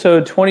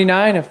Episode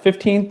 29 of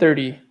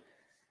 1530.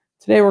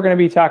 Today we're going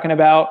to be talking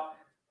about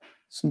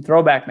some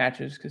throwback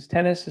matches because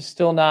tennis is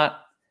still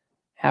not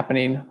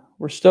happening.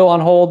 We're still on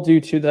hold due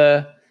to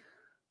the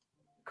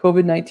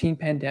COVID-19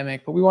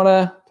 pandemic, but we want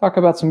to talk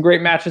about some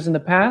great matches in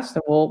the past,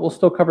 and we'll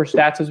still cover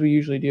stats as we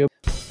usually do.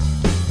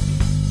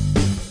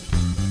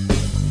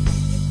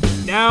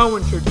 Now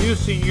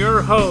introducing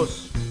your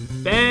hosts,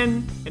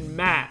 Ben and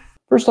Matt.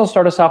 First, I'll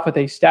start us off with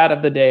a stat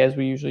of the day as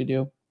we usually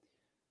do.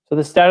 So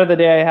the stat of the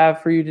day I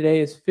have for you today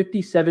is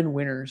 57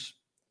 winners.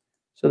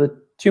 So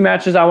the two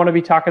matches I want to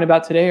be talking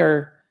about today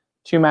are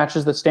two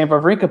matches that Stan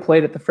Wawrinka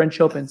played at the French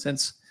Open,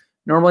 since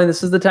normally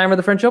this is the time of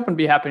the French Open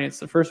be happening. It's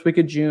the first week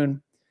of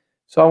June.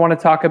 So I want to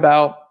talk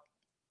about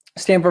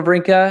Stan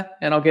Wawrinka,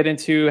 and I'll get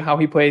into how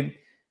he played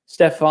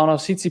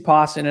Stefanos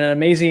Tsitsipas in an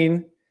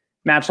amazing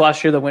match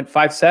last year that went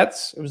 5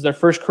 sets. It was their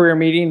first career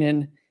meeting,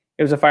 and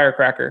it was a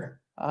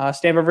firecracker.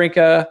 Stan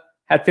Wawrinka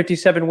had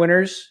 57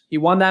 winners. He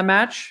won that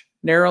match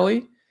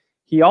narrowly.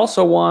 He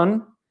also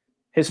won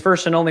his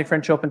first and only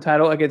French Open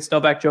title against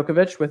Novak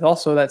Djokovic with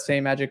also that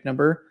same magic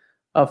number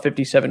of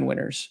 57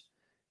 winners.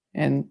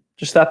 And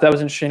just thought that was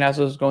interesting as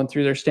I was going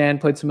through there. Stan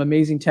played some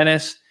amazing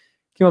tennis,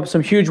 came up with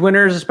some huge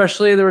winners,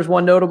 especially there was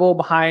one notable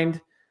behind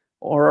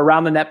or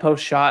around the net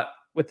post shot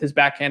with his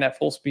backhand at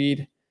full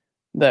speed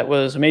that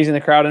was amazing.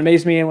 The crowd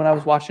amazed me when I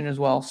was watching as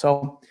well.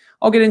 So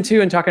I'll get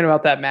into and talking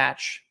about that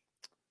match.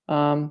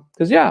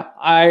 Because,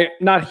 I'm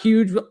not a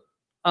huge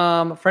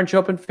French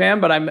Open fan,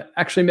 but I'm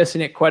actually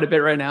missing it quite a bit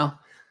right now.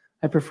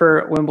 I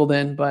prefer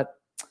Wimbledon, but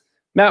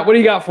Matt, what do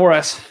you got for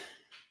us?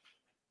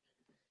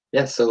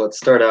 Yeah, so let's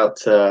start out.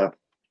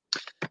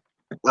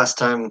 Last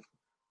time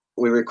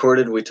we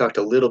recorded, we talked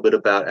a little bit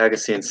about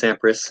Agassi and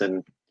Sampras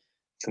and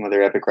some of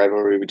their epic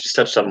rivalry. We just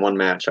touched on one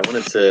match. I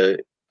wanted to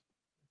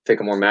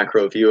take a more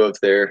macro view of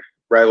their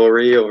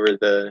rivalry over through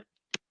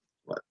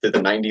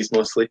the 90s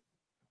mostly,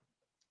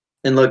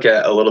 and look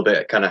at a little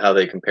bit kind of how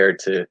they compared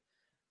to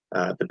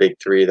the big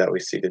three that we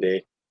see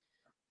today.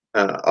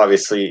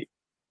 Obviously,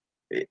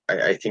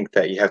 I think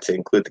that you have to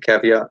include the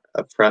caveat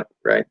up front,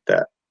 right?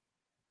 That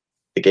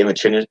the game of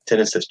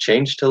tennis has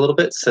changed a little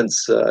bit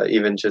since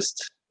even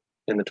just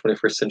in the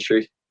 21st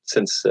century,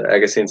 since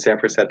Agassi and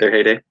Sampras had their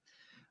heyday.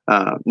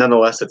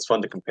 Nonetheless, it's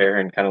fun to compare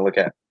and kind of look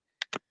at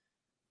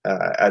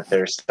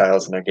their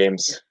styles and their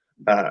games.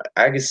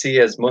 Agassi,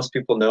 as most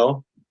people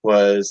know,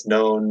 was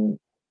known,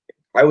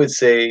 I would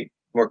say,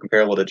 more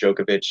comparable to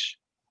Djokovic,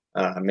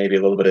 maybe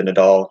a little bit of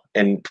Nadal,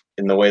 in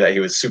the way that he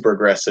was super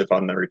aggressive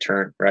on the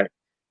return, right?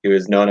 He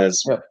was known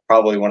as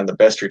probably one of the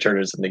best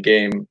returners in the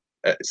game,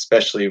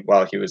 especially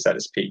while he was at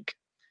his peak,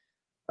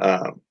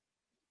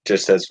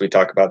 just as we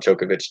talk about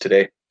Djokovic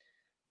today.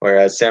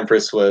 Whereas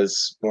Sampras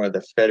was more of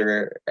the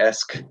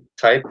Federer-esque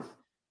type,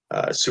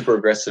 super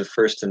aggressive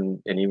first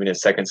and even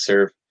his second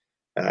serve,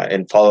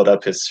 and followed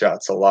up his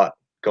shots a lot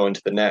going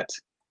to the net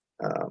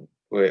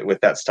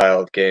with that style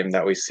of game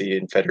that we see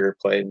in Federer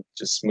play,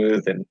 just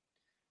smooth and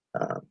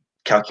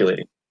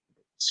calculating,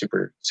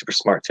 super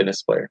smart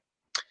tennis player.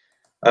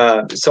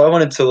 So I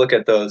wanted to look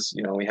at those.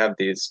 We have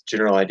these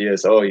general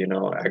ideas.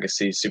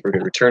 Agassi, super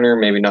good returner,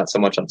 maybe not so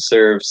much on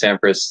serve.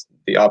 Sampras,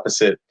 the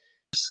opposite.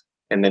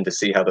 And then to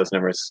see how those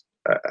numbers,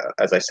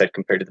 as I said,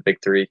 compared to the big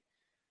three.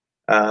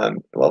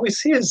 What we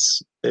see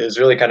is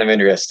really kind of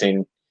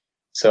interesting.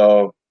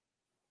 So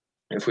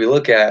if we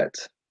look at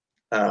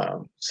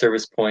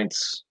service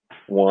points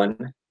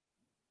won,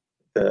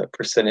 the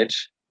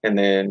percentage, and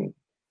then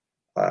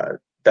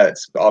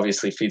that's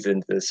obviously feeds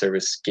into the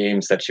service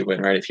games that you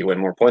win, right? If you win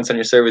more points on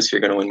your service,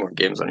 you're going to win more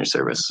games on your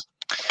service.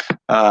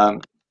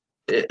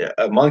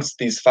 Amongst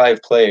these 5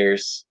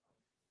 players,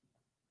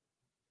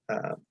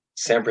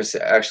 Sampras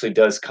actually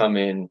does come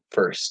in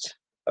first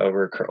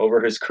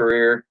over his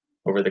career,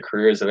 over the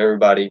careers of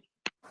everybody.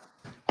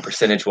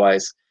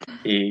 Percentage-wise,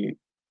 he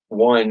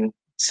won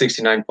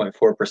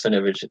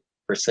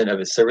 69.4% of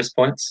his service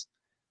points,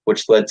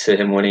 which led to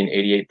him winning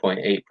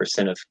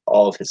 88.8% of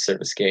all of his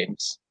service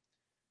games.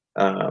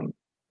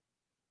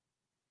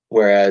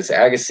 Whereas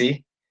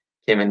Agassi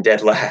came in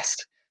dead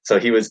last. So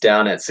he was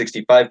down at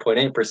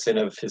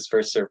 65.8% of his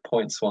first serve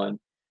points won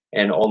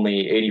and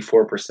only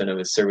 84% of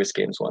his service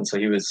games won. So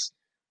he was,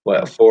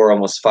 4,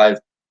 almost 5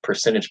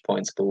 percentage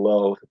points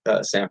below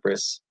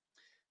Sampras.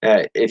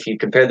 If you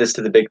compare this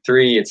to the big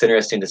three, it's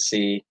interesting to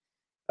see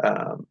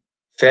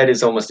Fed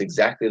is almost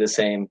exactly the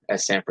same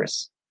as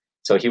Sampras.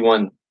 So he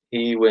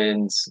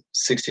wins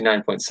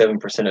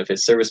 69.7% of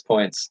his service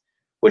points,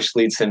 which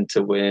leads him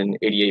to win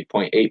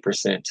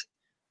 88.8%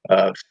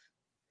 of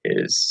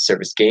his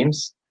service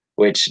games,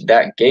 which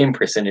that game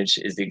percentage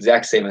is the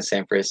exact same as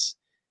Sampras,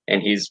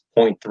 and he's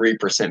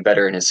 0.3%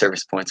 better in his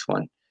service points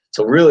won.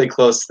 So really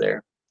close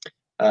there.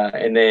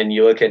 And then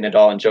you look at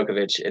Nadal and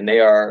Djokovic, and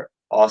they are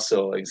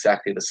also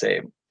exactly the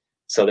same.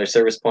 So their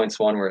service points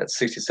won were at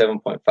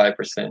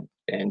 67.5%,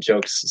 and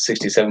Djokovic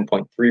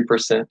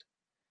 67.3%.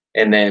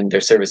 And then their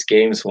service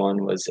games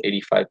won was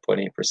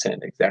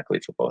 85.8%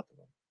 exactly for both of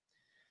them.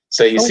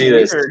 So you see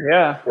weird, this,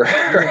 yeah,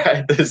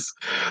 right? This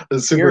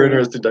super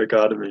interesting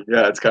dichotomy.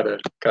 Yeah, it's kind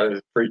of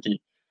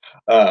freaky.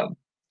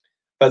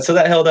 But so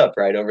that held up,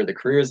 right, over the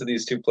careers of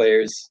these two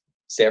players.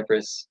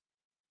 Sampras,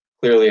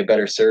 clearly a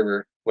better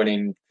server,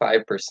 winning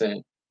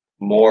 5%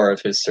 more of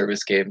his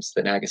service games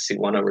than Agassi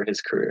won over his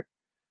career.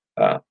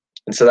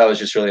 And so that was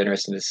just really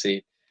interesting to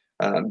see.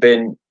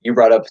 Ben, you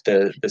brought up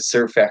the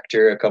serve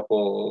factor a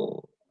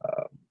couple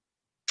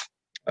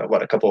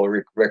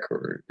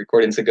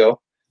recordings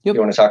ago. Yep. You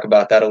want to talk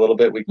about that a little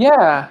bit?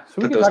 Yeah, so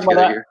we put can those talk about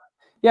together that. here.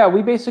 Yeah,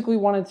 we basically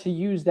wanted to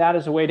use that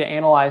as a way to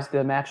analyze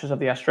the matches of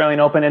the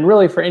Australian Open and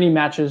really for any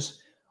matches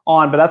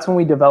on, but that's when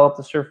we developed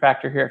the serve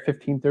factor here at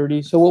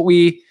 1530. So what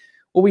we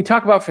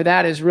talk about for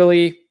that is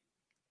really,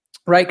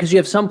 right, because you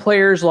have some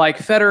players like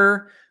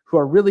Federer who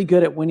are really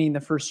good at winning the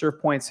first serve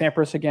point.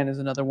 Sampras, again, is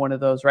another one of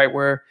those, right,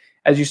 where,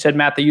 as you said,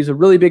 Matt, they use a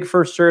really big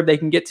first serve, they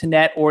can get to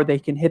net, or they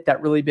can hit that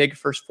really big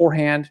first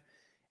forehand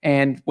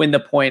and win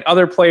the point.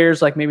 Other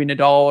players like maybe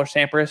Nadal or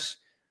Sampras,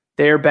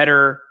 they're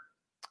better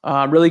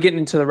really getting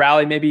into the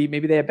rally. Maybe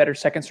they have better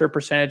second serve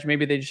percentage.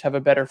 Maybe they just have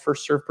a better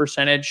first serve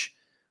percentage,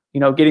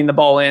 getting the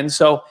ball in.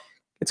 So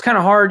it's kind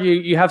of hard.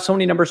 You have so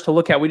many numbers to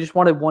look at. We just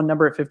wanted one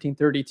number at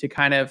 1530 to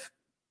kind of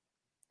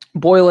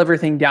boil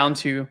everything down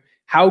to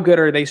how good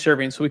are they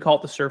serving. So we call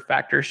it the serve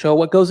factor. So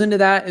what goes into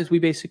that is we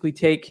basically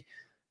take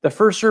the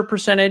first serve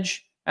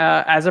percentage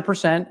as a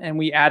percent, and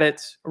we add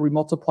it, or we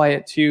multiply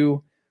it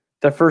to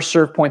the first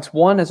serve points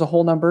won as a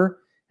whole number,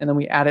 and then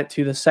we add it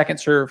to the second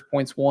serve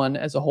points won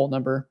as a whole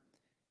number.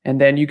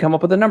 And then you come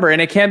up with a number,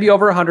 and it can be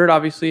over 100.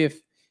 Obviously,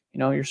 if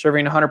you're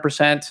serving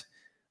 100%,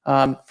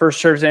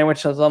 first serves in,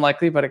 which is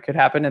unlikely, but it could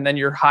happen. And then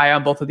you're high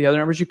on both of the other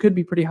numbers. You could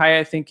be pretty high.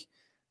 I think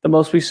the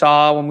most we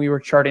saw when we were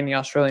charting the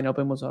Australian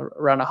Open was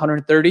around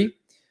 130.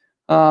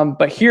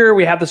 But here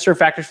we have the serve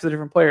factors for the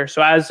different players.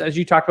 So as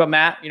you talked about,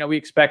 Matt, we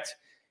expect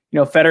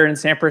Federer and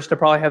Sampras to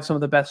probably have some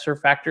of the best serve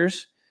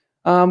factors.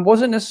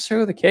 Wasn't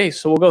necessarily the case.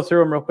 So we'll go through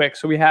them real quick.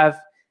 So we have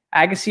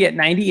Agassi at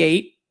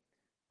 98.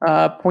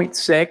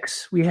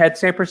 0.6. We had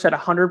Sampras at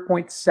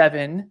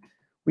 100.7.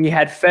 We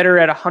had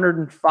Federer at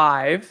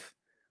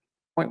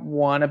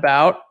 105.1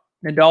 about.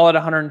 Nadal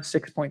at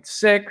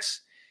 106.6.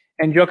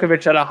 And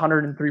Djokovic at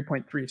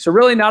 103.3. So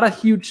really not a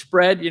huge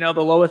spread. The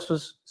lowest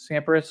was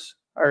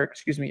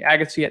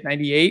Agassi at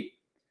 98,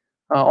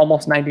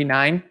 almost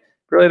 99.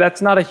 Really,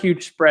 that's not a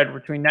huge spread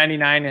between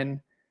 99 and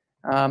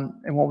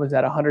what was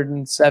that,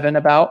 107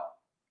 about.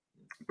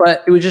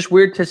 But it was just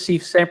weird to see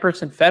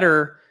Sampras and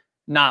Federer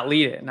not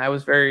lead it. And I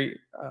was very,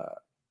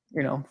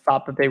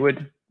 thought that they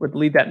would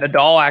lead that.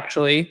 Nadal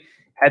actually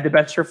had the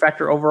best serve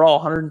factor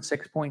overall,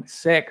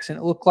 106.6. And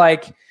it looked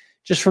like,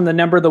 just from the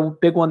number, the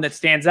big one that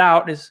stands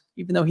out is,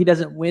 even though he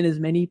doesn't win as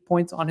many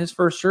points on his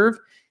first serve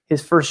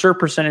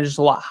percentage is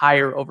a lot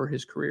higher over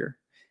his career.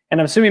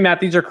 And I'm assuming, Matt,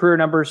 these are career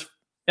numbers,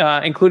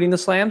 including the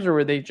slams, or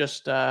were they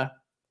just the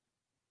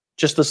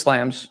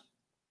slams?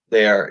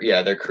 They are,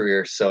 yeah, their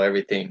career. So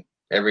every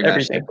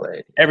match they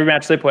played. Every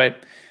match they played.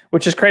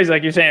 Which is crazy,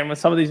 like you're saying, when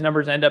some of these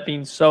numbers end up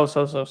being so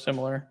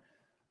similar.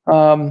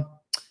 But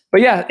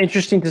yeah,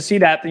 interesting to see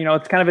that.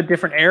 It's kind of a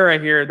different era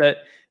here that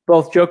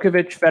both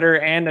Djokovic,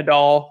 Federer, and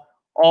Nadal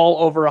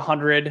all over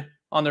 100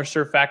 on their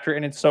serve factor,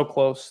 and it's so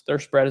close. Their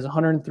spread is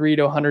 103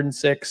 to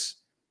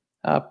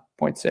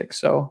 106.6.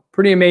 So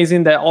pretty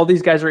amazing that all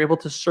these guys are able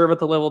to serve at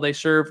the level they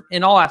serve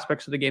in all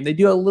aspects of the game. They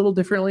do it a little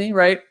differently,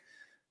 right?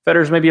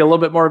 Federer's maybe a little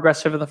bit more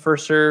aggressive in the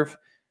first serve.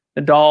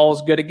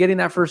 Nadal's good at getting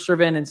that first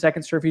serve in, and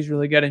second serve he's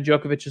really good, and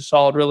Djokovic is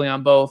solid really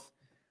on both.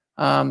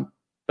 But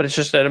it's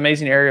just an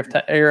amazing era of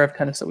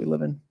tennis that we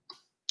live in.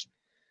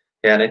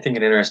 Yeah, and I think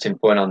an interesting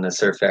point on the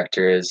serve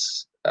factor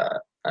is,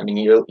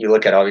 you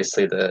look at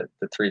obviously the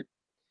three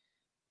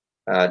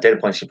data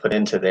points you put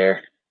into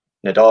there.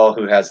 Nadal,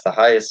 who has the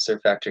highest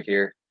serve factor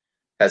here,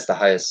 has the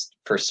highest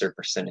first serve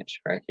percentage,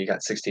 right? He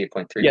got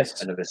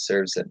 68.3% of his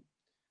serves in.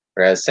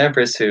 Whereas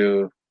Sampras,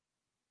 who,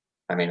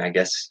 I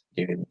guess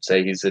you can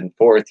say he's in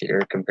fourth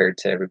here compared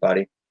to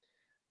everybody,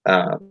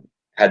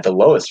 had the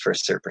lowest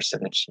first serve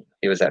percentage.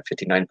 He was at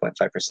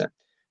 59.5%.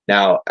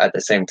 Now, at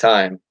the same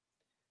time,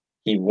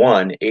 he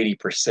won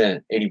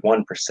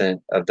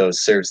 81% of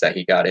those serves that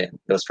he got in,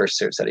 those first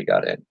serves that he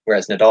got in.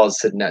 Whereas Nadal is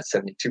sitting at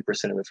 72%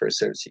 of the first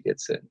serves he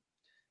gets in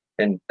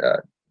and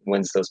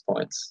wins those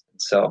points.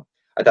 So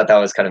I thought that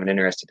was kind of an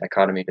interesting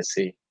dichotomy to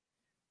see.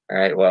 All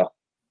right, well,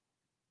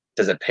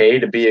 does it pay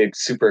to be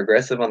super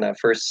aggressive on that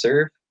first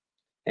serve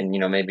and,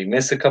 maybe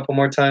miss a couple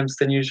more times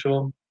than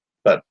usual,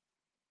 but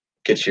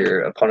get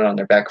your opponent on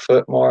their back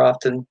foot more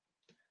often?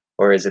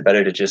 Or is it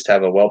better to just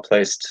have a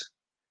well-placed,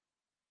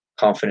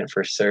 confident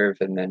first serve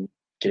and then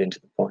get into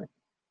the point?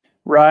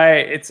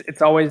 Right.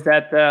 It's always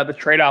that the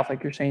trade-off,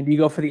 like you're saying. Do you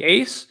go for the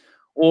ace,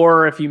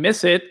 or if you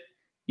miss it,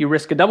 you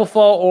risk a double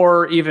fault,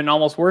 or even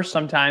almost worse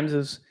sometimes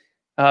is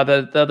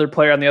the other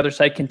player on the other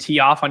side can tee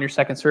off on your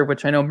second serve,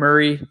 which I know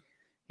Murray,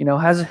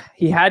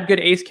 he had good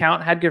ace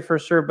count, had good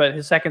first serve, but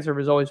his second serve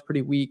is always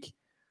pretty weak,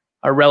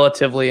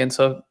 relatively. And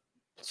so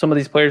some of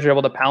these players are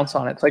able to pounce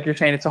on it. It's like you're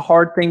saying, it's a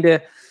hard thing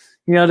to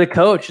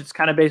coach. It's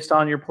kind of based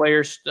on your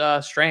player's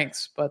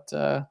strengths, but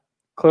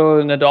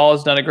clearly Nadal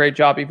has done a great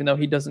job, even though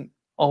he doesn't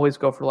always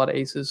go for a lot of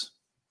aces.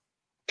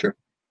 True.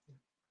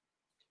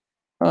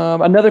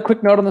 Another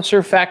quick note on the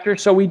serve factor.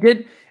 So we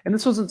did, and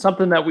this wasn't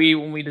something that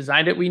when we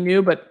designed it, we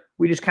knew, but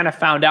we just kind of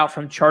found out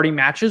from charting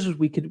matches.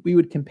 We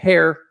would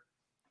compare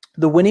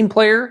the winning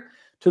player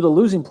to the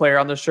losing player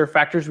on the serve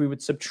factors. We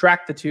would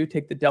subtract the two,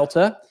 take the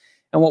delta.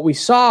 And what we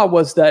saw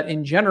was that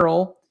in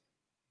general,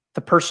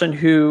 the person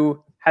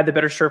who had the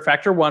better serve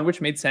factor won, which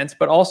made sense,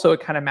 but also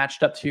it kind of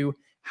matched up to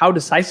how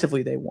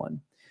decisively they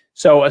won.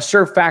 So a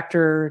serve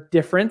factor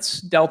difference,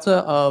 delta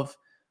of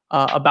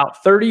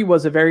about 30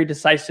 was a very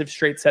decisive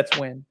straight sets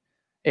win.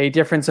 A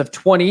difference of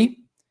 20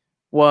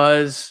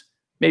 was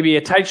maybe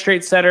a tight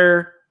straight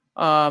setter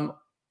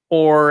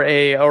or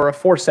a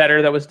four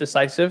setter that was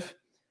decisive.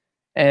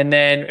 And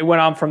then it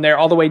went on from there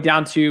all the way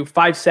down to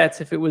 5 sets.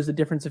 If it was a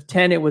difference of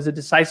 10, it was a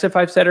decisive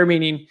 5 setter,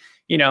 meaning,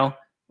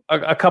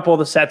 a couple of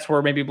the sets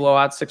were maybe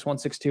blowouts,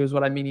 6-1, 6-2 is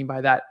what I'm meaning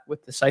by that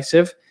with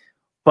decisive.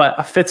 But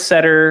a 5th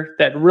setter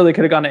that really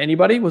could have gone to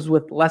anybody was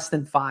with less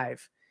than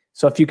 5.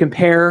 So if you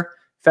compare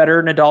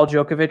Federer, Nadal,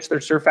 Djokovic,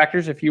 their serve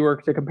factors, if you were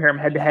to compare them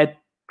head to head,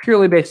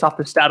 purely based off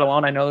the stat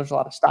alone, I know there's a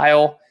lot of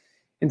style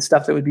and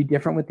stuff that would be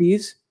different with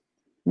these.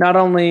 Not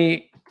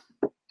only,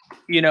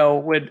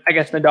 I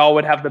guess Nadal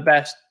would have the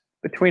best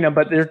between them,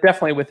 but they're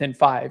definitely within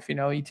 5.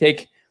 You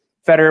take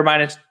Federer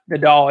minus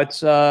Nadal,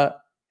 it's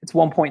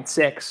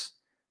 1.6.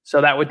 So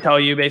that would tell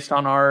you, based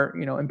on our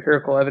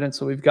empirical evidence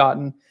that we've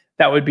gotten,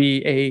 that would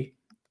be a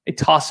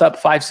toss-up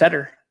 5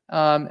 setter.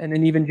 And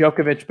then even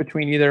Djokovic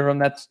between either of them,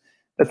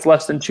 that's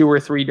less than 2 or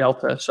 3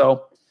 delta.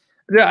 So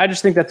yeah, I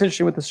just think that's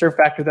interesting with the serve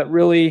factor. That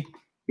really,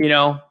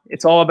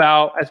 it's all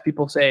about, as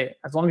people say,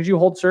 as long as you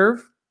hold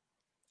serve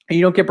and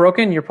you don't get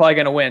broken, you're probably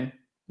going to win,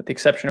 with the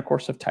exception, of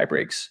course, of tie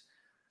breaks.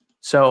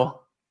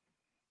 So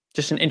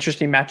just an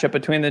interesting matchup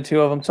between the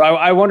two of them. So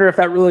I wonder if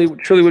that really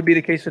truly would be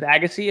the case with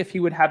Agassi, if he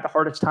would have the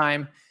hardest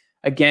time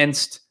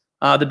against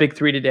the big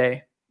three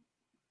today.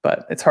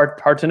 But it's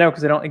hard to know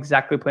because they don't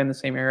exactly play in the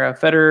same era.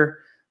 Federer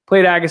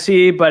played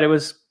Agassi, but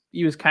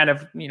he was kind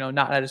of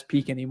not at his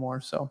peak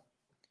anymore. So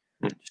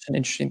just an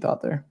interesting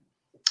thought there.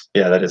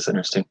 Yeah, that is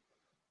interesting.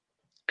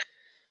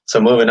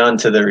 So moving on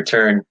to the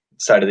return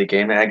side of the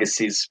game,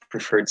 Agassi's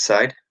preferred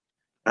side.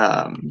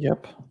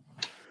 Yep.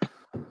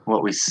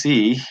 What we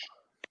see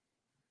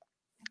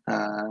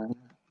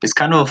is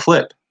kind of a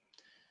flip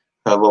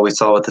of what we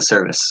saw with the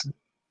service,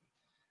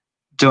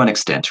 to an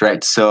extent,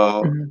 right?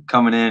 So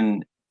coming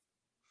in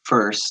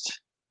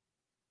first,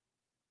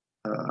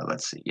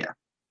 let's see,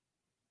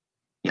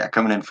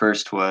 coming in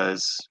first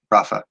was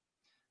Rafa.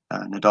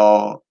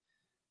 Nadal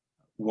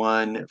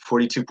won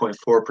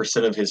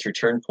 42.4% of his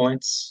return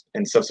points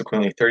and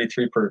subsequently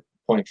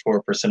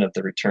 33.4% of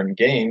the return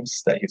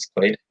games that he's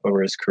played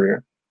over his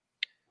career.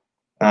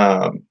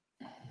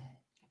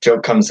 Joe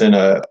comes in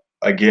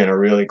again a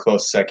really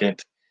close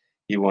second.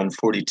 He won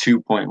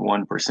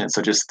 42.1%,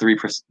 so just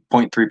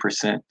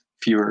 3.3%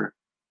 fewer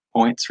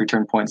points,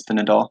 return points than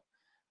Nadal,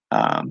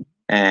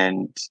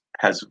 and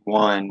has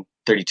won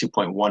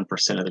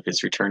 32.1% of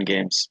his return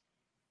games.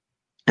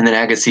 And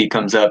then Agassi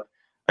comes up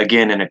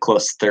again in a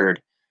close third.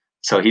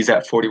 So he's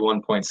at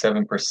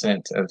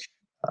 41.7% of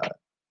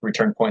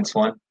return points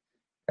won,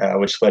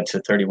 which led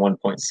to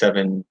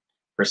 31.7%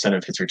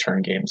 of his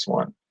return games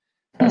won.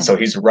 So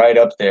he's right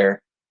up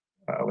there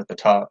with the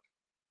top.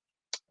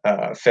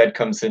 Fed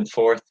comes in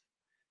fourth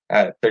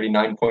at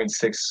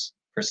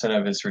 39.6%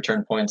 of his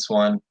return points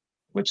won,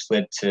 which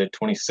led to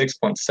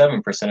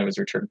 26.7% of his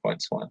return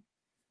points won.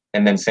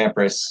 And then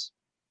Sampras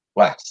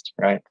last,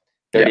 right?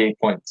 38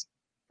 points.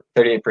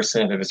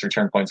 38% of his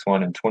return points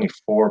won and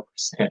 24%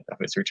 of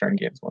his return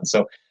games won.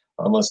 So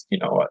almost,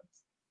 7%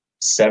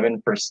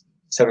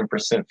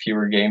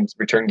 fewer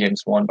return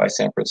games won by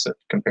Sampras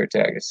compared to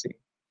Agassi.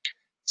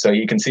 So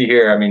you can see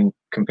here,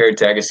 compared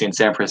to Agassi and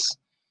Sampras,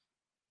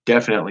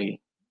 definitely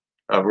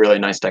a really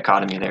nice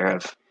dichotomy there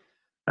of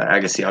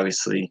Agassi,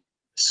 obviously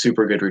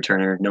super good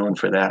returner, known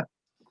for that,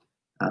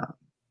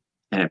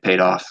 and it paid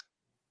off.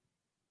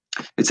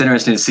 It's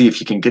interesting to see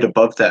if you can get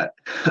above that.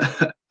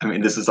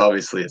 This is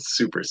obviously a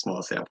super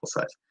small sample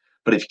size,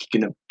 but if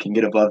you can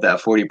get above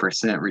that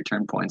 40%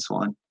 return points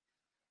won,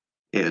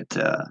 it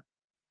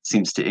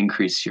seems to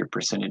increase your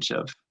percentage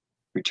of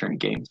return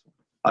games,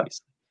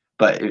 obviously.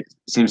 But it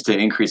seems to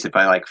increase it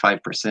by like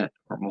 5%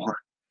 or more.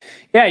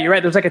 Yeah, you're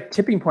right. There's like a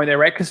tipping point there,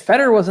 right? Because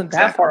Federer wasn't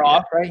that far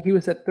off, right? He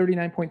was at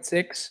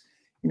 39.6,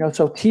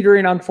 so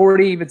teetering on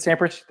 40, even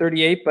Sampras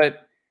 38.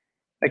 But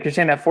like you're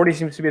saying, that 40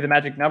 seems to be the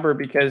magic number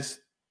because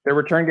their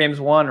return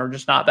games won are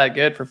just not that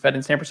good for Fed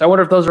and Sampras. I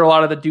wonder if those are a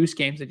lot of the deuce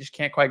games that just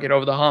can't quite get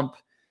over the hump,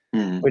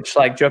 which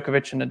like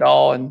Djokovic and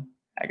Nadal and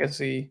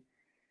Agassi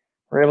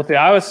were able to.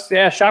 I was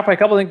shocked by a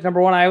couple of things.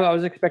 Number one, I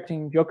was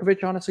expecting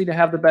Djokovic, honestly, to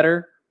have the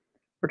better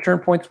return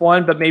points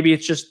won, but maybe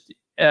it's just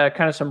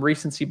kind of some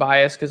recency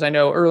bias because I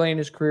know early in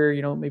his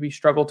career, maybe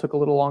struggle took a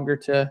little longer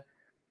to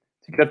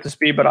get up to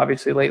speed, but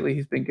obviously lately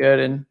he's been good.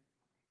 And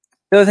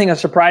the other thing that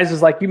surprised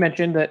is, like you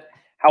mentioned, that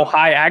how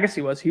high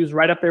Agassi was. He was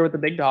right up there with the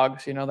big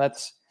dogs.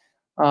 That's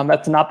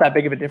not that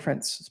big of a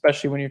difference,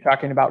 especially when you're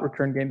talking about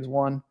return games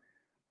won.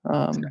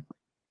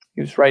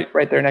 He was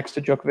right there next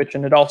to Djokovic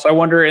and Nadal. So I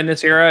wonder in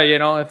this era,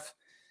 if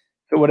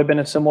it would have been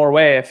a similar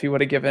way if he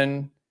would have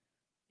given,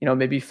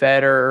 maybe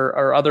Fed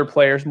or other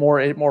players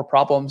more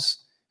problems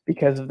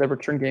because of the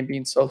return game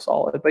being so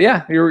solid. But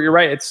yeah, you're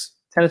right.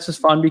 Tennis is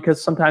fun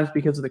because sometimes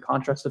because of the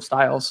contrast of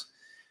styles,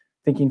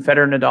 thinking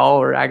Federer, Nadal,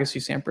 or Agassi,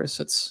 Sampras,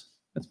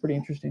 that's pretty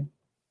interesting.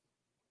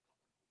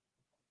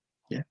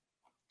 Yeah.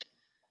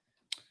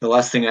 The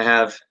last thing I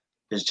have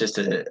is just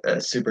a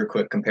super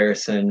quick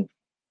comparison.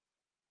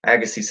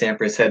 Agassi,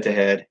 Sampras head to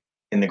head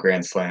in the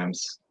Grand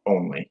Slams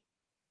only,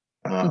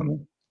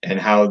 and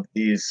how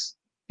these,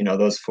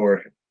 those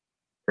 4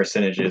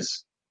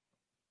 percentages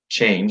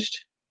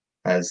changed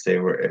as they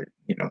were,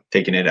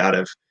 taking it out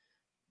of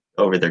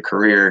over their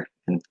career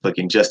and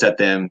looking just at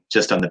them,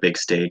 just on the big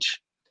stage.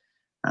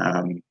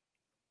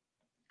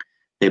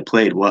 They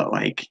played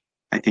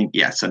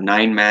so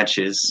 9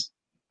 matches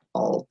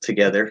all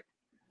together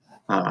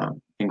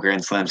in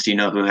Grand Slams. Do you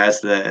know who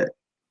has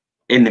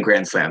in the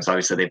Grand Slams?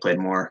 Obviously, they played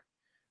more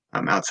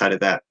outside of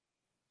that.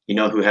 You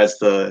know who has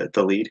the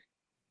lead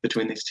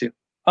between these two?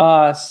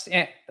 Sampras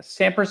and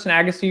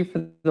Agassi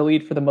for the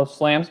lead for the most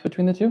slams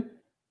between the two.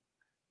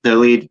 The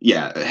lead,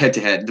 yeah, head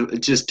to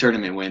head, just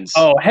tournament wins.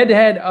 Oh, head to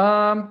head.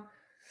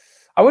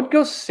 I would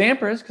go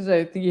Sampras because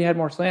I think he had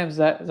more slams. Is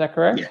that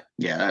correct?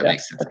 Yeah, that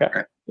makes sense. Okay.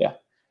 Right. Yeah.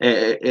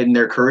 In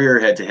their career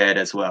head to head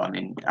as well. I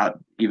mean,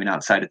 even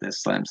outside of the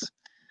slams,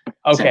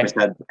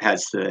 Sampras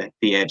has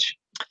the edge.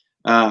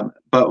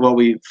 But what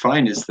we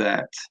find is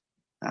that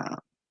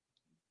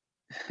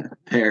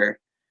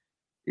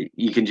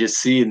you can just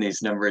see in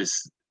these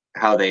numbers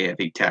how they have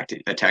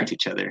attacked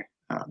each other.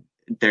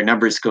 Their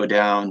numbers go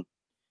down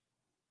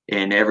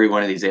in every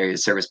one of these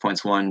areas: service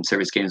points won,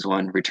 service games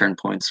won, return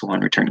points won,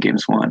 return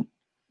games won.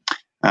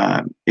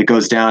 It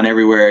goes down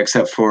everywhere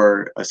except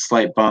for a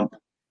slight bump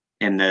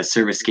in the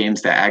service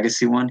games that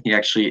Agassi won. He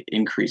actually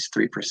increased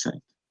 3%.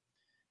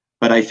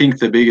 But I think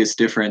the biggest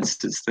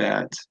difference is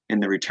that in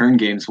the return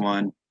games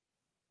won,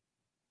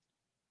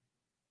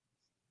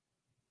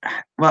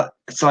 well,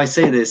 so I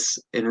say this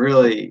and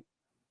really,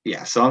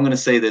 so I'm going to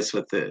say this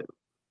with the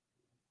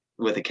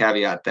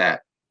caveat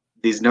that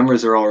these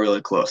numbers are all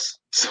really close.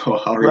 So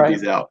I'll read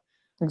these out.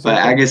 Exactly.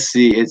 But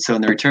Agassi, so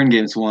in the return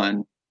games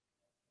won,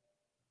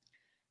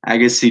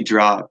 Agassi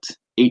dropped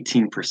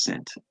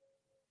 18%,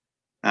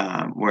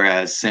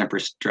 whereas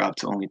Sampras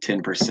dropped only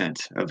 10%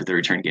 of the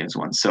return games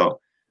won. So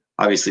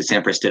obviously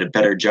Sampras did a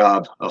better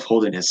job of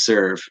holding his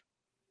serve,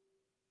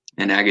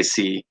 and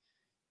Agassi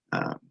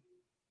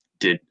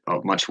did a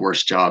much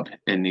worse job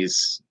in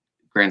these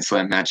Grand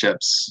Slam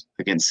matchups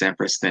against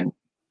Sampras than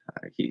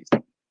he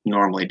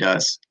normally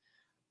does.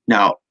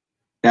 Now,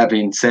 that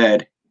being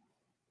said,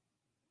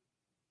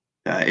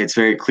 it's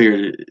very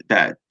clear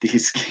that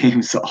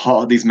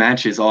these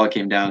matches all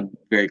came down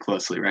very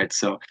closely, right?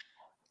 So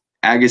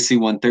Agassi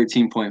won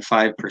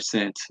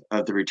 13.5%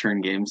 of the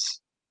return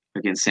games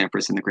against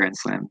Sampras in the Grand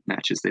Slam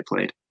matches they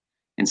played.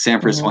 And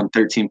Sampras won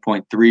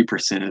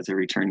 13.3% of the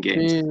return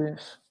games. Jeez.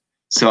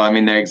 So, I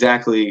mean, they're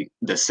exactly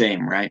the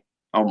same, right?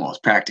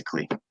 Almost,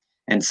 practically.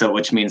 And so,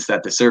 which means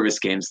that the service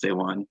games they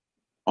won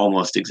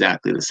almost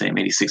exactly the same,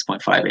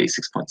 86.5,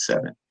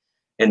 86.7.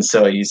 And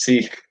so you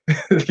see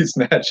these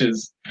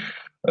matches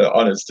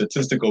on a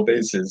statistical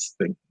basis,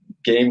 the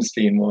games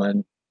being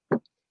won,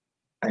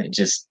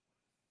 it's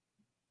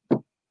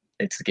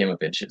a game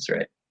of inches,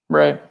 right?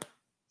 Right.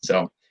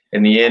 So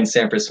in the end,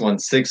 Sampras won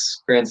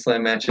 6 Grand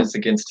Slam matches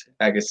against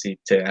Agassi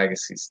to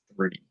Agassi's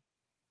 3.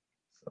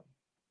 So.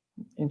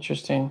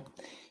 Interesting.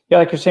 Yeah,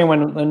 like you're saying,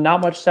 when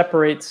not much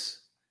separates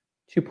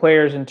two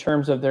players in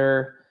terms of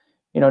their,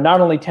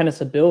 not only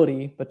tennis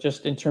ability, but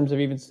just in terms of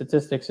even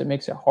statistics, it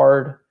makes it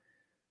hard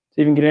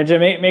to even get into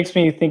it. It makes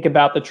me think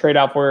about the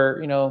trade-off where,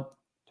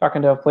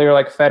 talking to a player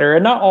like Federer,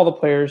 and not all the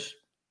players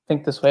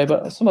think this way,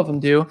 but some of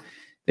them do.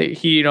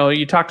 That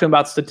you talk to him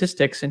about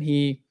statistics, and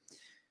he,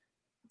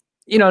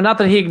 not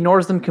that he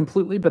ignores them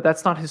completely, but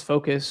that's not his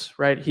focus,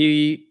 right?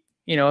 He,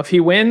 if he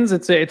wins,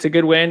 it's a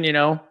good win,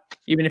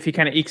 even if he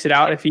kind of ekes it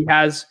out. If he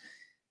has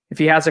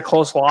a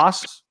close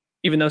loss,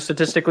 even though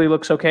statistically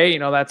looks okay,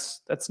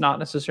 that's not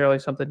necessarily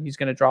something he's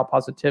going to draw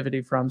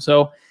positivity from.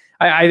 So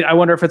I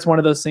wonder if it's one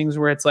of those things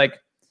where it's like,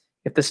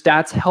 if the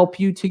stats help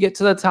you to get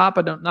to the top,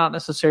 but not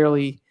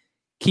necessarily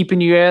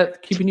keeping you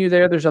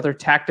there. There's other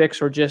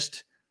tactics, or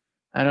just,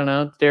 I don't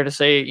know, dare to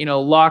say,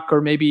 luck, or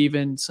maybe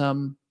even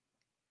some,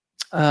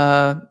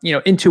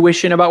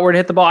 intuition about where to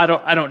hit the ball.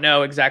 I don't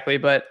know exactly,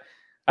 but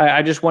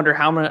I just wonder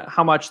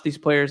how much these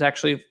players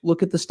actually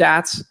look at the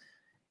stats.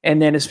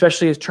 And then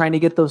especially as trying to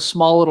get those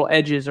small little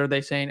edges, are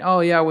they saying, oh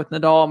yeah, with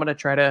Nadal, I'm going to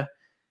try to,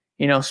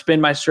 spin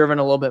my serve in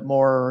a little bit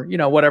more,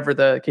 or, whatever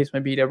the case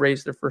may be, to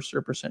raise their first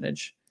serve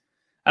percentage.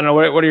 I don't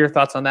know. What are your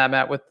thoughts on that,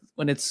 Matt?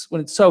 When it's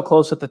so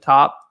close at the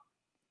top,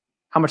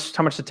 how much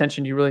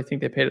attention do you really think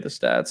they pay to the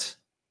stats?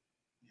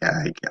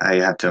 Yeah, I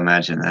have to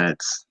imagine that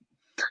it's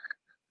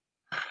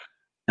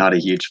not a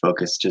huge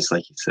focus, just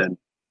like you said.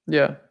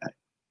 Yeah.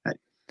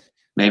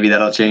 Maybe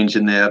that'll change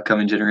in the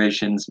upcoming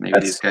generations. Maybe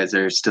these guys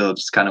are still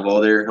just kind of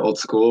old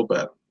school,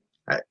 but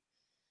I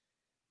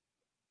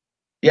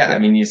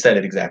mean, you said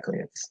it exactly.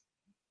 It's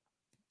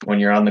when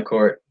you're on the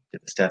court,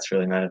 did the stats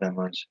really matter that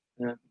much?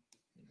 Yeah.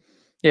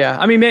 Yeah,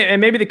 I mean,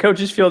 and maybe the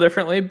coaches feel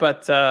differently,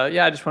 but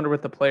yeah, I just wonder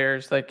with the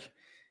players. Like,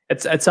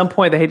 it's at some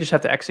point they just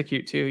have to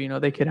execute too. You know,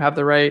 they could have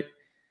the right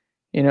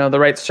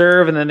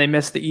serve, and then they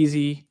miss the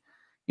easy,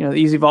 the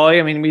easy volley.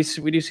 I mean, we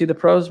do see the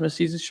pros miss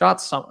easy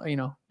shots,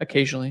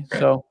 occasionally. Right.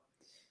 So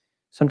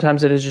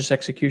sometimes it is just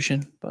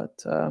execution,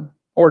 but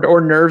or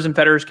nerves in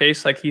Federer's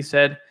case, like he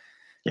said.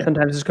 Yeah.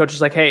 Sometimes his coach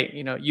is like, hey,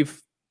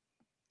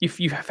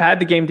 you've had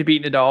the game to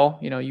beat Nadal.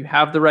 You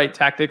have the right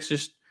tactics.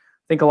 Just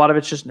think a lot of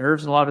it's just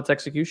nerves and a lot of it's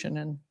execution.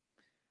 And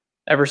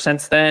ever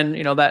since then,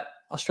 that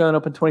Australian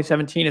Open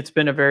 2017, it's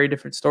been a very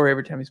different story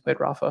every time he's played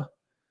Rafa.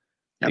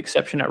 The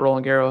exception at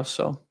Roland Garros.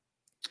 So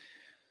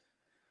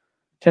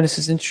tennis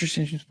is an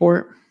interesting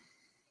sport.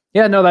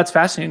 Yeah, no, that's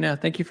fascinating. Yeah,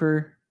 thank you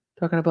for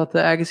talking about the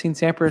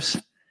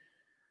Agassi-Sampras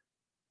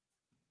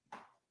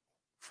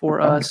for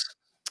us.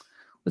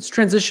 Let's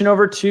transition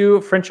over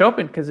to French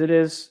Open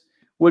because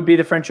would be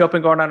the French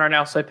Open going on right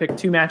now. So I picked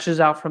 2 matches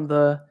out from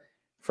the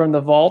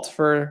vault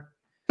for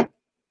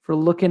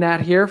looking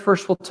at here.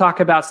 First, we'll talk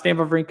about Stan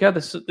Wawrinka.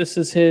 This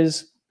is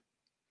his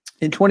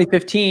in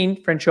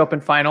 2015 French Open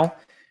final.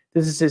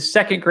 This is his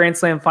second Grand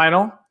Slam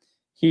final.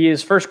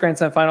 His first Grand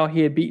Slam final,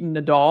 he had beaten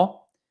Nadal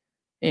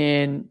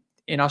in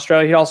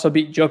Australia. He also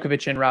beat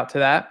Djokovic en route to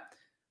that,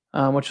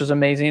 which was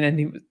amazing.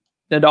 And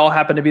Nadal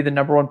happened to be the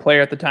number 1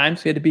 player at the time,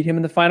 so he had to beat him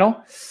in the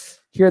final.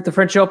 Here at the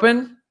French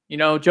Open,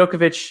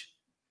 Djokovic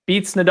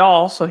beats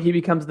Nadal, so he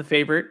becomes the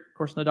favorite. Of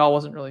course, Nadal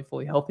wasn't really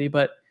fully healthy,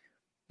 but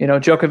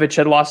Djokovic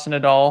had lost to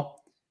Nadal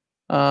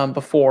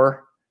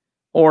before,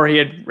 or he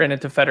had ran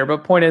into Federer.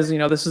 But point is,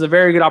 this is a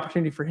very good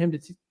opportunity for him to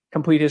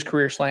complete his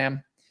career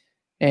slam.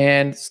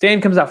 And Stan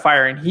comes out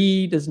firing.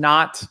 He does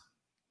not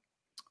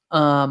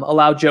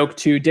allow Djok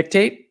to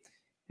dictate.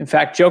 In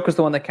fact, Djok is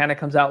the one that kind of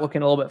comes out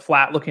looking a little bit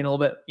flat, looking a little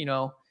bit,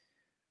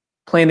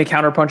 playing the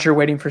counterpuncher,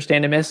 waiting for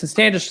Stan to miss. And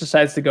Stan just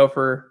decides to go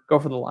for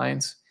the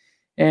lines.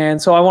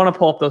 And so I want to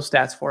pull up those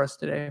stats for us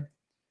today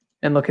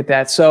and look at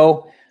that.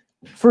 So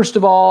first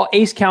of all,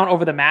 ace count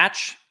over the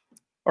match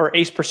or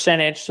ace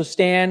percentage. So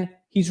Stan,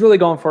 he's really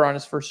going for it on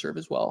his first serve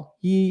as well.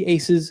 He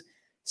aces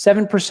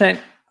 7%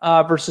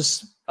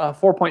 versus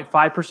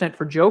 4.5%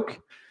 for Djok.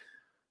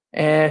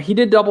 And he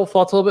did double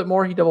fault a little bit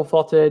more. He double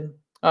faulted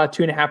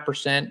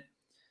 2.5%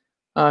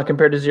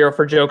 compared to 0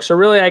 for Djok. So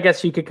really, I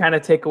guess you could kind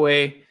of take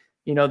away,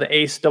 the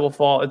ace double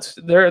fault.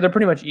 They're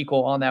pretty much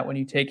equal on that when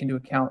you take into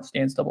account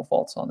Stan's double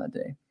faults on that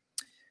day.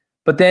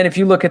 But then if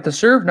you look at the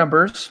serve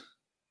numbers,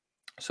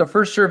 so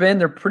first serve in,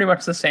 they're pretty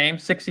much the same,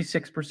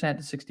 66%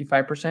 to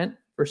 65%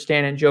 for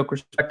Stan and Djok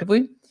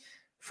respectively.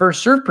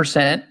 First serve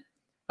percent,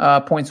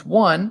 points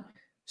won,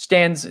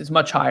 Stan's is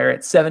much higher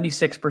at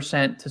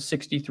 76% to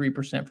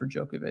 63% for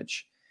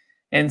Djokovic.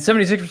 And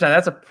 76%,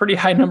 that's a pretty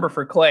high number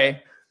for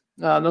clay.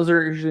 Those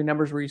are usually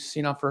numbers where you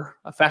see for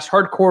a fast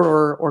hard court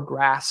or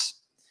grass.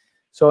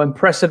 So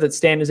impressive that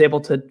Stan is able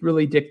to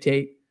really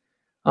dictate.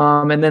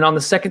 And then on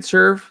the second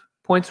serve,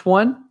 points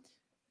won,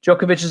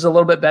 Djokovic is a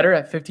little bit better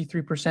at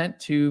 53%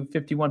 to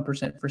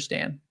 51% for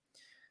Stan.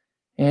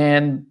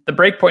 And the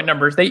breakpoint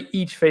numbers, they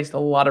each faced a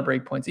lot of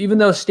breakpoints. Even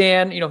though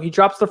Stan, he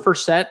drops the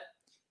first set,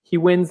 he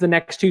wins the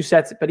next 2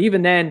 sets. But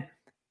even then,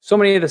 so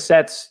many of the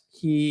sets,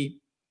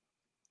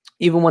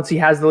 even once he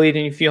has the lead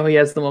and you feel he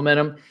has the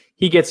momentum,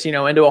 he gets,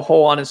 into a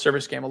hole on his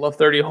service game, a low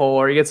 30 hole,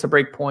 or he gets a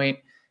break point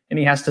and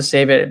he has to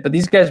save it. But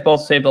these guys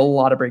both saved a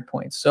lot of break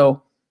points.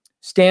 So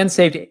Stan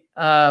saved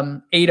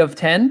 8 of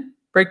 10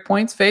 break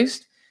points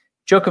faced.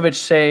 Djokovic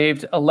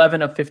saved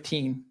 11 of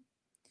 15.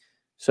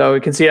 So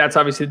we can see that's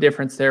obviously the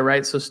difference there,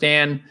 right? So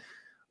Stan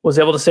was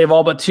able to save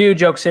all but 2.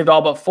 Djok saved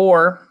all but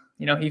 4.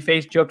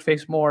 Djok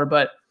faced more,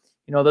 but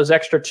those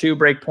extra 2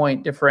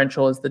 breakpoint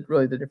differential is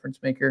really the difference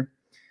maker.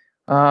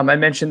 I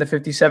mentioned the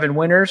 57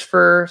 winners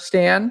for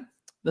Stan,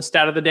 the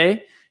stat of the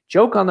day.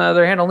 Djok, on the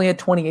other hand, only had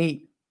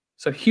 28.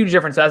 So huge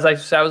difference. As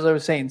I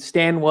was saying,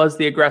 Stan was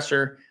the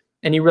aggressor,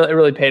 and it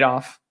really paid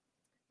off.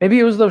 Maybe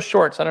it was those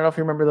shorts. I don't know if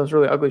you remember those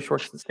really ugly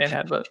shorts that Stan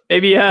had, but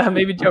maybe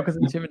Djok was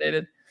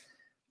intimidated.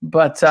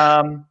 But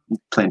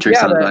playing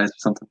tricks on the guys or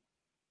something.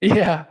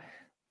 Yeah,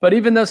 but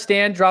even though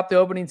Stan dropped the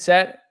opening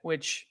set,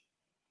 which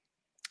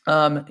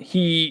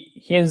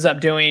he ends up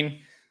doing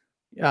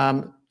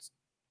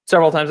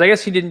several times. I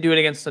guess he didn't do it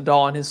against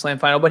Nadal in his slam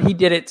final, but he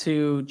did it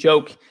to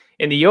Djok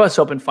in the U.S.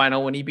 Open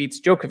final when he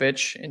beats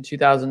Djokovic in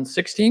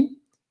 2016.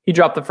 He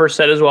dropped the first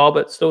set as well,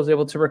 but still was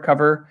able to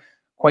recover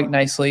quite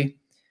nicely.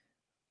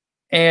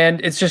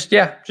 And it's just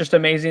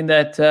amazing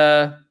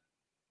that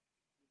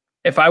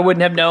if I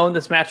wouldn't have known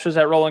this match was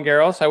at Roland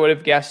Garros, I would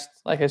have guessed,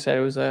 like I said,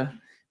 it was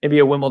maybe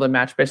a Wimbledon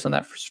match based on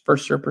that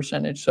first serve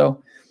percentage.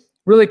 So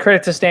really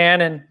credit to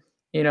Stan. And,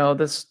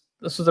 this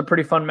was a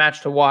pretty fun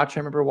match to watch. I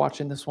remember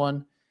watching this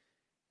one.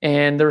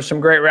 And there were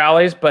some great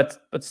rallies, but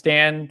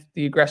Stan,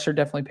 the aggressor,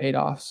 definitely paid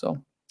off. So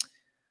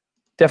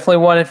definitely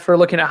one for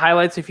looking at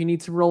highlights. If you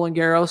need some Roland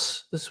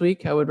Garros this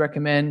week, I would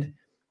recommend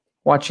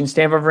watching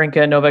Stan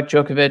Wawrinka, Novak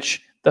Djokovic.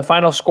 The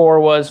final score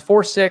was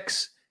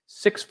 4-6,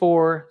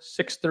 6-4,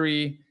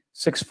 6-3,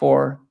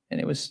 6-4, and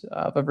it was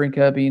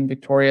Wawrinka being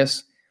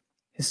victorious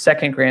his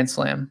second Grand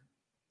Slam.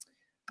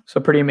 So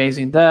pretty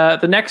amazing.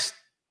 The next,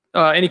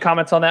 any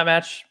comments on that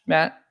match,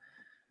 Matt?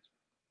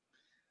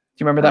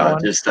 Do you remember that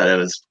one? Just that it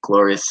was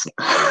glorious.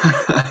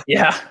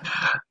 Yeah.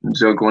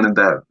 Joke wanted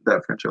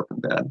that French Open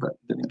bad, but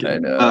didn't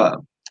get it.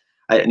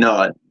 I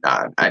know.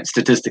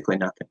 Statistically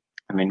nothing.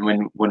 I mean,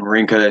 when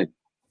Wawrinka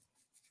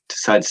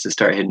decides to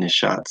start hitting his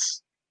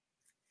shots,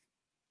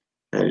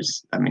 he'll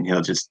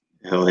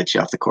hit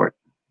you off the court,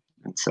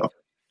 and so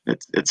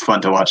it's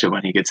fun to watch it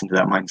when he gets into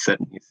that mindset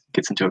and he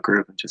gets into a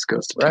groove and just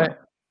goes to right.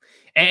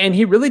 And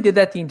he really did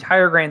that the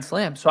entire Grand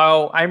Slam.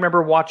 So I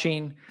remember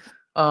watching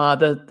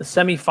the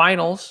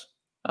semifinals,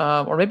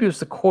 or maybe it was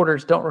the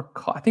quarters. Don't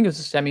recall. I think it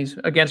was the semis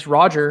against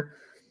Roger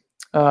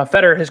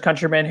Federer, his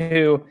countryman,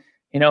 who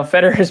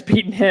Federer has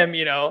beaten him,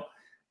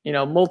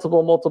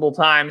 multiple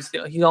times.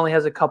 He only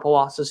has a couple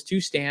losses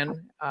to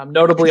Stan,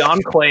 notably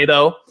on clay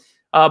though.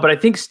 But I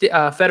think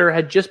Federer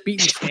had just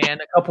beaten Stan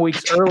a couple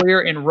weeks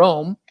earlier in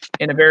Rome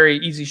in a very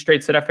easy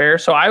straight set affair.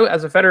 So I,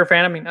 as a Federer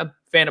fan, I'm a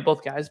fan of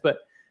both guys, but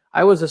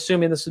I was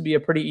assuming this would be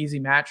a pretty easy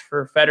match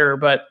for Federer.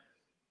 But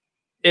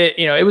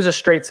it was a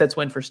straight sets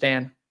win for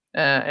Stan,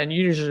 and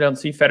you usually don't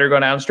see Federer go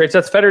down straight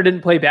sets. Federer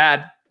didn't play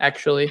bad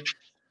actually. It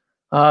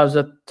was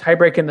a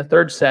tiebreak in the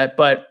third set,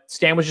 but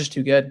Stan was just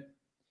too good.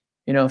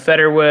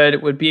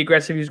 Federer would be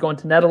aggressive. He was going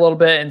to net a little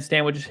bit, and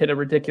Stan would just hit a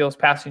ridiculous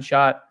passing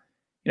shot,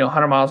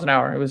 100 miles an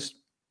hour. It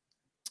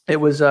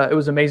was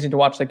amazing to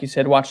watch. Like you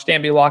said, watch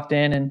Stan be locked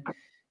in,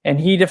 and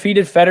he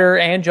defeated Federer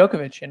and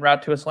Djokovic en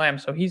route to a slam.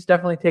 So he's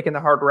definitely taken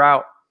the hard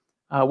route,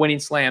 winning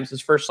slams.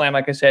 His first slam,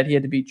 like I said, he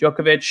had to beat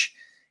Djokovic,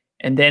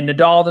 and then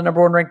Nadal, the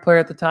number one ranked player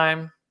at the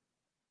time.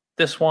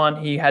 This one,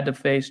 he had to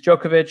face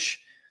Djokovic,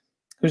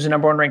 who's the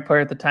number one ranked player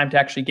at the time, to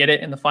actually get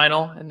it in the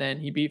final. And then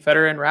he beat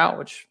Federer en route,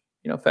 which,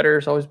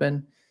 Federer's always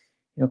been,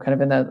 kind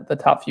of in the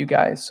top few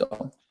guys.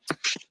 So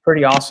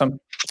pretty awesome.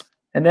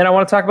 And then I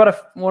want to talk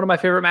about one of my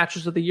favorite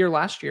matches of the year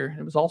last year.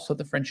 It was also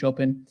the French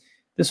Open.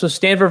 This was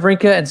Stan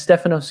Wawrinka and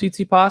Stefanos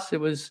Tsitsipas. It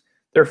was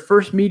their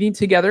first meeting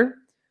together.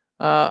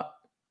 Of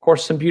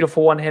course, some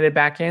beautiful one-handed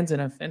backhands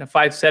and a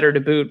five-setter to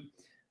boot.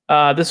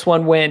 This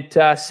one went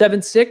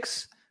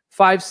 7-6,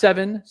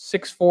 5-7,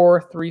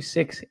 6-4,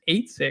 3-6,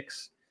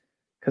 8-6.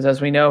 Because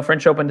as we know,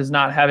 French Open does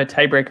not have a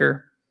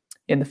tiebreaker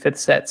in the fifth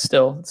set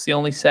still. It's the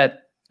only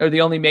set, or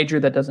the only major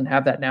that doesn't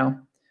have that now.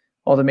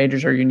 All the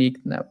majors are unique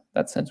in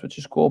that sense, which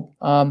is cool.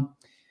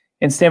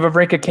 And Stan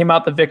Wawrinka came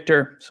out the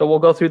victor. So we'll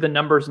go through the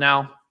numbers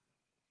now.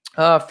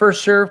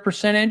 First serve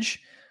percentage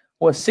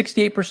was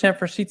 68%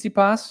 for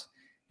Tsitsipas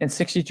and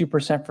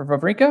 62% for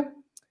Wawrinka.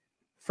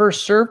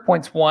 First serve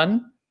points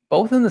won,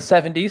 both in the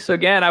 70s. So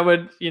again, I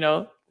would,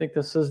 think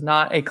this is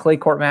not a clay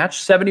court match.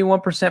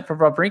 71% for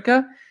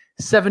Wawrinka,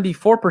 74%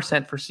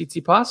 for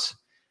Tsitsipas.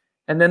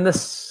 And then the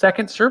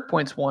second serve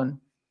points won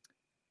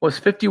was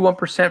 51%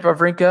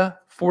 Wawrinka,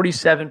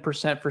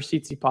 47% for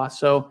Tsitsipas.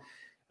 So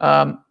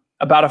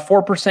about a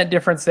 4%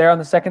 difference there on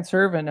the second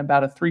serve and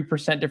about a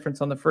 3%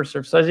 difference on the first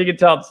serve. So as you can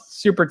tell, it's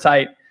super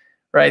tight,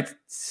 right?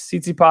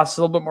 Tsitsipas is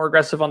a little bit more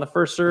aggressive on the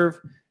first serve.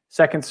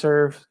 Second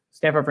serve,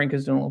 Stan Wawrinka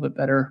is doing a little bit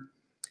better.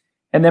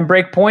 And then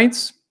break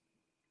points.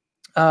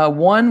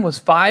 One was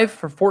 5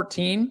 for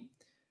 14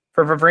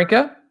 for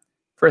Wawrinka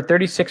for a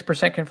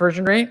 36%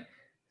 conversion rate.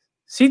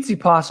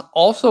 Tsitsipas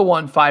also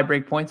won 5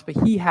 break points, but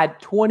he had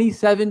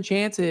 27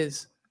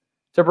 chances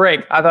to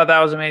break. I thought that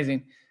was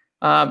amazing.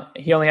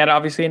 He only had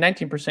obviously a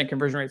 19%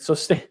 conversion rate. So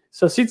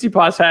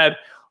Tsitsipas had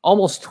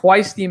almost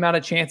twice the amount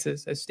of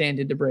chances as Stan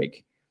did to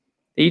break.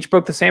 They each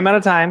broke the same amount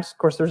of times. Of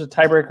course, there's a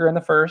tiebreaker in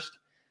the first,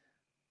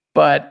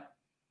 but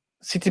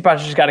Tsitsipas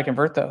just got to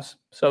convert those.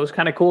 So it was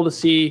kind of cool to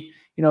see,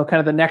 kind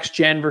of the next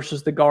gen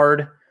versus the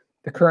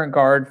current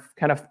guard,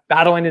 kind of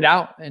battling it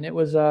out. And it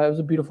was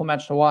a beautiful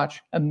match to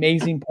watch.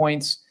 Amazing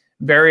points,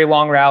 very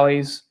long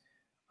rallies,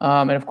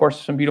 and of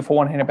course, some beautiful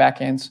one-handed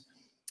backhands.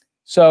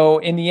 So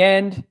in the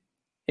end,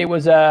 it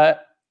was,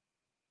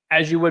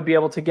 as you would be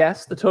able to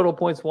guess, the total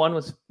points won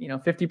was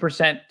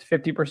 50% to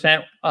 50%.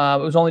 It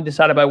was only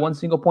decided by one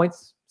single point.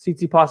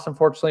 Tsitsipas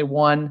unfortunately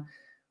won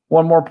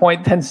one more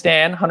point than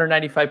Stan,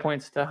 195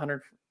 points to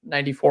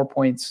 194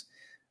 points.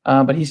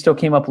 But he still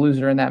came up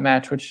loser in that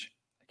match, which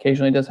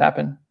occasionally does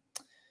happen.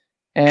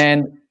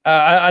 And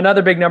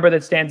another big number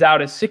that stands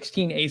out is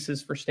 16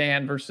 aces for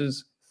Stan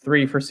versus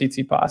 3 for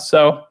Tsitsipas.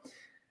 So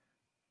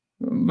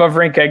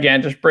Wawrinka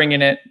again, just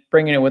bringing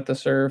it with the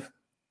serve,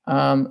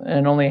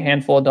 and only a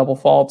handful of double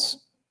faults.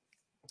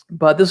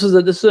 But this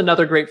is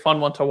another great fun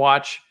one to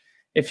watch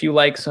if you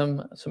like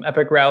some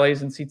epic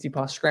rallies and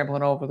Tsitsipas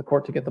scrambling all over the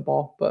court to get the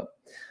ball. But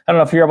I don't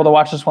know if you're able to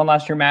watch this one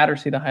last year, Matt, or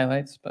see the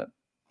highlights. But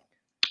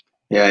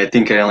yeah, I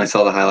think I only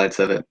saw the highlights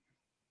of it.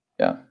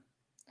 Yeah,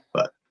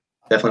 but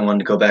definitely wanted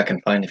to go back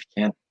and find if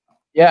you can.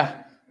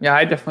 Yeah,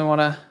 I definitely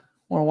want to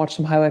watch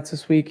some highlights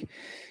this week,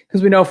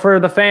 because we know for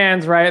the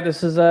fans, right,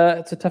 it's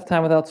a tough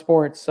time without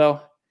sports.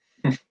 So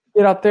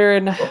get out there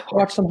and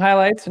watch some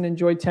highlights and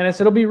enjoy tennis.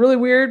 It'll be really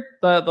weird.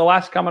 The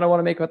last comment I want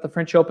to make about the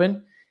French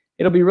Open,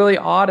 it'll be really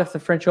odd if the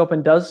French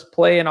Open does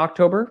play in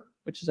October,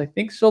 which is, I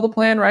think, still the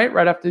plan,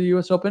 right after the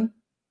U.S. Open.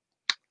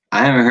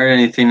 I haven't heard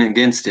anything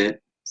against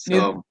it.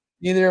 So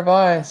Neither have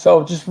I.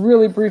 So just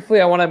really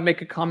briefly, I want to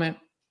make a comment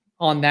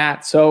on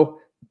that. So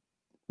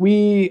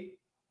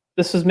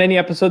this was many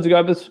episodes ago.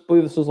 I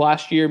believe this was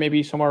last year,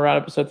 maybe somewhere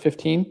around episode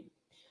 15.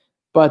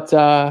 But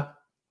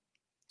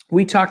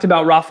we talked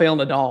about Rafael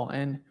Nadal,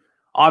 and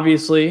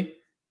obviously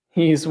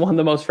he's won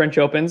the most French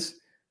Opens.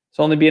 It's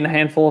only been a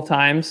handful of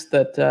times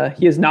that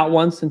he has not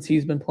won since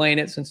he's been playing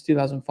it since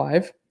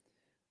 2005.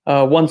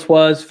 Once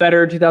was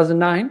Federer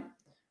 2009.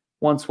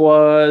 Once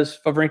was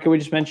Wawrinka, we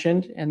just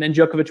mentioned, and then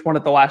Djokovic won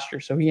it the last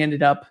year. So he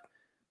ended up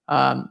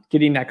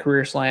getting that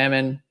career slam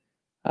and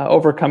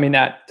overcoming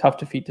that tough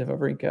defeat to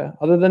Wawrinka.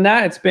 Other than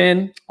that, it's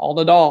been all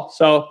Nadal.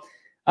 So,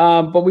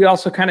 but we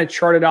also kind of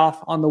charted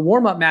off on the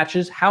warm-up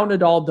matches how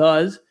Nadal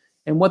does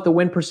and what the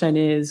win percent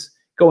is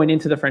going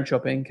into the French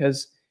Open,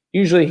 because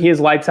usually he is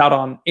lights out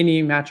on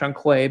any match on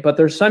clay. But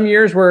there's some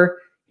years where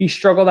he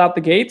struggled out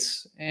the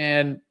gates,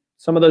 and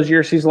some of those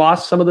years he's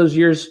lost. Some of those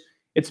years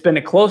it's been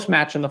a close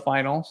match in the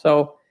final.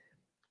 So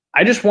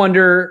I just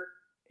wonder,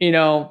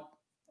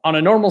 on a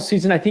normal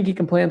season, I think he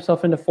can play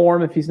himself into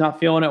form if he's not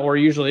feeling it, or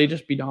usually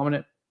just be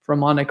dominant from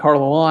Monte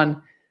Carlo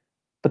on.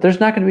 But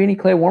there's not going to be any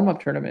clay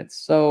warm-up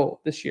tournaments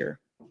this year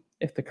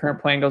if the current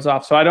plan goes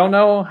off. So I don't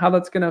know how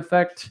that's going to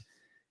affect,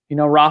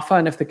 Rafa,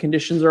 and if the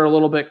conditions are a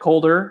little bit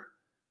colder,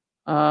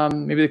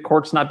 maybe the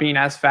court's not being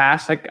as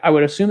fast. I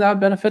would assume that would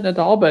benefit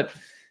Nadal, but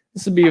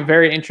this would be a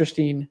very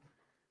interesting,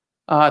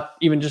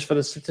 even just for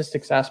the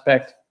statistics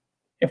aspect,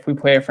 if we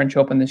play a French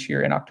Open this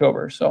year in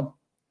October. So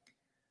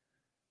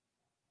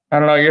I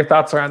don't know. Your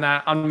thoughts are on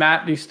that. On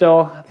Matt,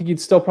 I think you'd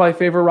still probably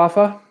favor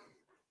Rafa?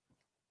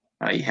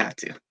 You have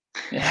to.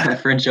 Yeah.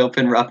 French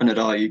Open, Rafa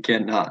Nadal, you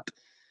cannot.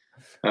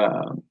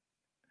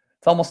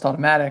 It's almost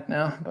automatic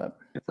now, but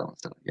it's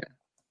almost yeah.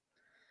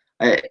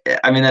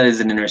 I mean, that is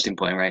an interesting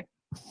point, right?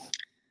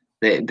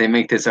 They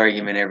make this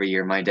argument every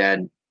year. My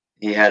dad,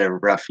 he had a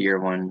rough year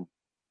one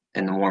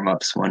in the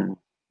warm-ups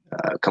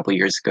a couple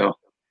years ago.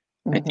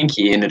 Mm-hmm. I think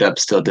he ended up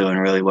still doing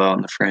really well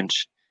in the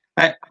French.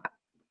 I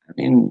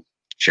mean,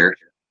 sure.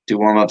 Do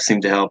warm-ups seem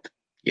to help?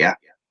 Yeah,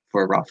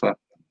 for Rafa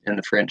in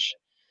the French.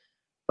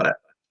 But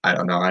I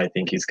don't know. I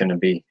think he's going to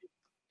be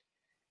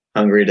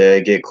hungry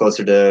to get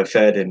closer to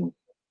Fed and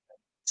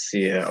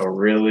see a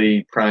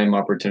really prime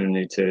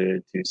opportunity to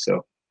do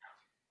so.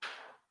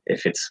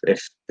 If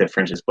the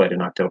French is played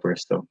in October,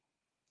 so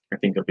I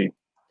think he'll be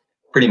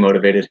pretty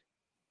motivated.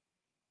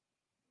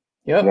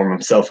 Yep. Warm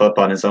himself up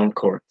on his own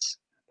courts.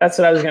 That's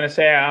what I was going to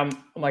say. I'm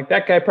like,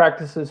 that guy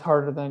practices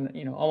harder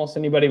than, almost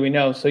anybody we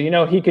know. So,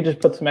 he could just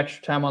put some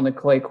extra time on the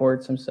clay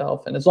courts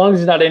himself. And as long as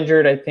he's not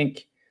injured, I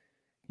think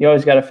you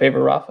always got to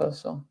favor Rafa.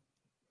 So,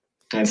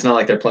 and it's not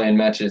like they're playing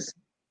matches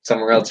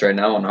somewhere else right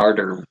now on hard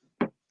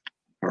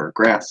or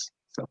grass.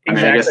 So,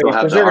 exactly. I guess they'll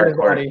have the hard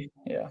court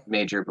yeah.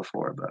 major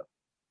before, but.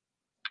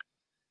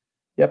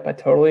 Yep, I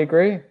totally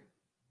agree.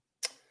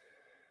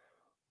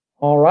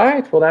 All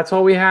right. Well, that's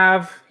all we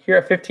have here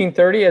at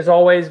 1530. As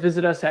always,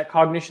 visit us at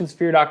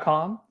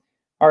cognitionsphere.com.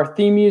 Our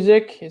theme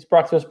music is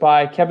brought to us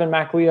by Kevin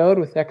MacLeod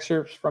with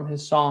excerpts from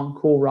his song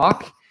Cool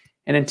Rock.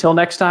 And until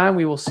next time,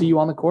 we will see you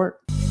on the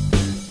court.